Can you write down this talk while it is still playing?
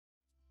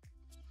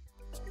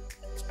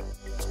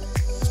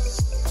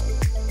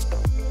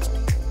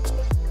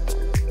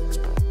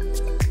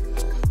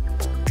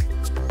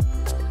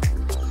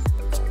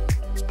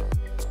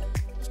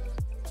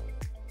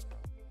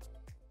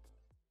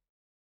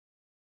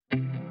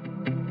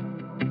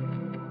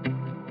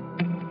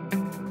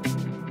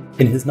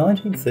In his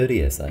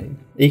 1930 essay,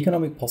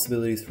 Economic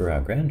Possibilities for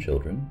Our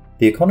Grandchildren,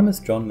 the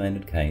economist John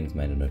Maynard Keynes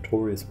made a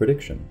notorious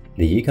prediction.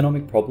 The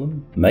economic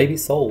problem may be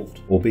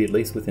solved, or be at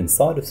least within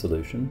sight of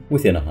solution,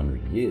 within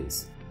 100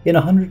 years. In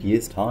 100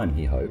 years' time,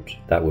 he hoped,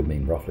 that would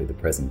mean roughly the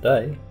present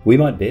day, we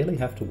might barely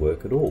have to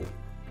work at all.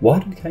 Why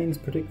did Keynes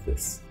predict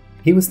this?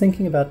 He was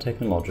thinking about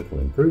technological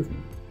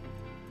improvement.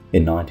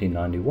 In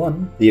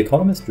 1991, the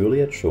economist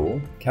Juliet Shaw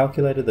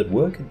calculated that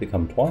work had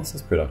become twice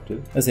as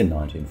productive as in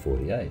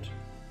 1948.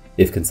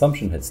 If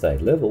consumption had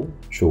stayed level,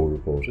 Shaw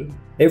reported,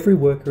 every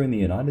worker in the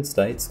United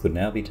States could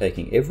now be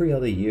taking every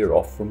other year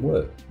off from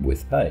work,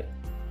 with pay.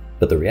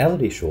 But the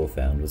reality Shaw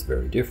found was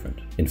very different.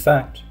 In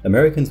fact,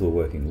 Americans were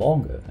working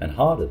longer and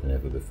harder than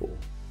ever before.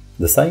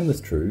 The same was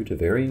true to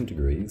varying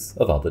degrees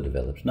of other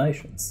developed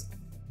nations.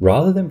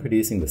 Rather than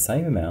producing the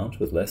same amount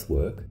with less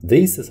work,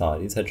 these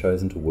societies had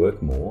chosen to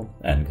work more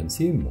and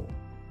consume more.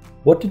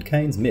 What did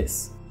Keynes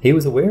miss? He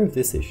was aware of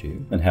this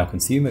issue and how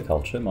consumer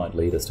culture might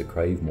lead us to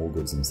crave more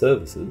goods and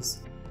services,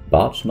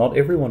 but not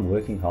everyone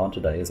working hard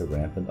today is a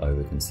rampant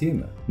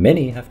overconsumer.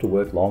 Many have to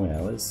work long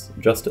hours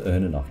just to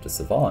earn enough to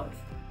survive.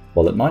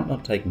 While it might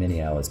not take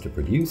many hours to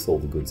produce all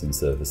the goods and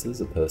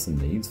services a person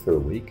needs for a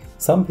week,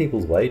 some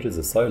people's wages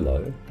are so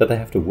low that they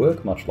have to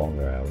work much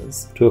longer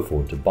hours to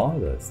afford to buy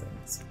those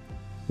things.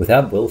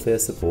 Without welfare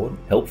support,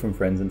 help from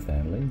friends and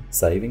family,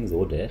 savings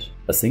or debt,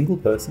 a single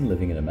person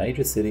living in a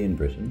major city in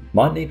Britain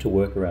might need to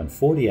work around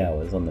 40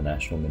 hours on the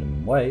national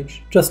minimum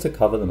wage just to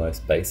cover the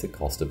most basic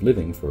cost of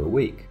living for a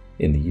week.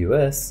 In the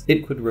US,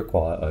 it could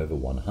require over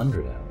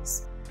 100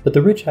 hours. But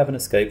the rich haven't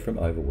escaped from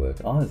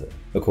overwork either.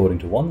 According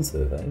to one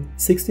survey,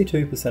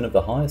 62% of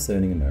the highest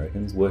earning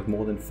Americans work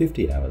more than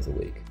 50 hours a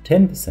week.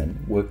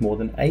 10% work more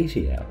than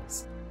 80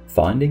 hours.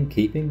 Finding,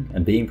 keeping,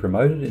 and being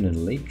promoted in an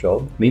elite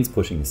job means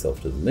pushing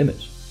yourself to the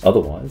limit.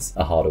 Otherwise,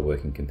 a harder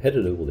working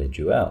competitor will edge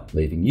you out,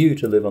 leaving you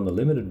to live on the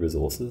limited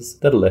resources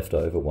that are left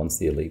over once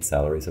the elite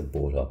salaries have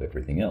bought up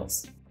everything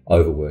else.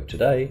 Overwork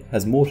today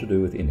has more to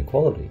do with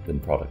inequality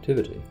than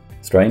productivity.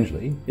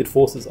 Strangely, it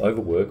forces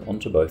overwork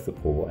onto both the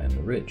poor and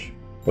the rich.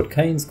 What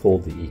Keynes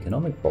called the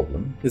economic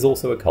problem is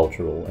also a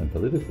cultural and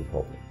political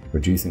problem.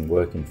 Reducing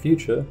work in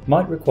future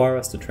might require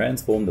us to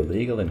transform the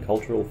legal and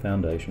cultural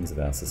foundations of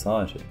our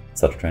society.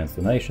 Such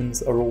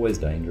transformations are always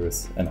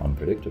dangerous and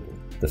unpredictable.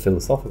 The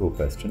philosophical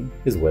question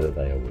is whether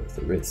they are worth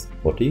the risk.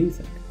 What do you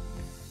think?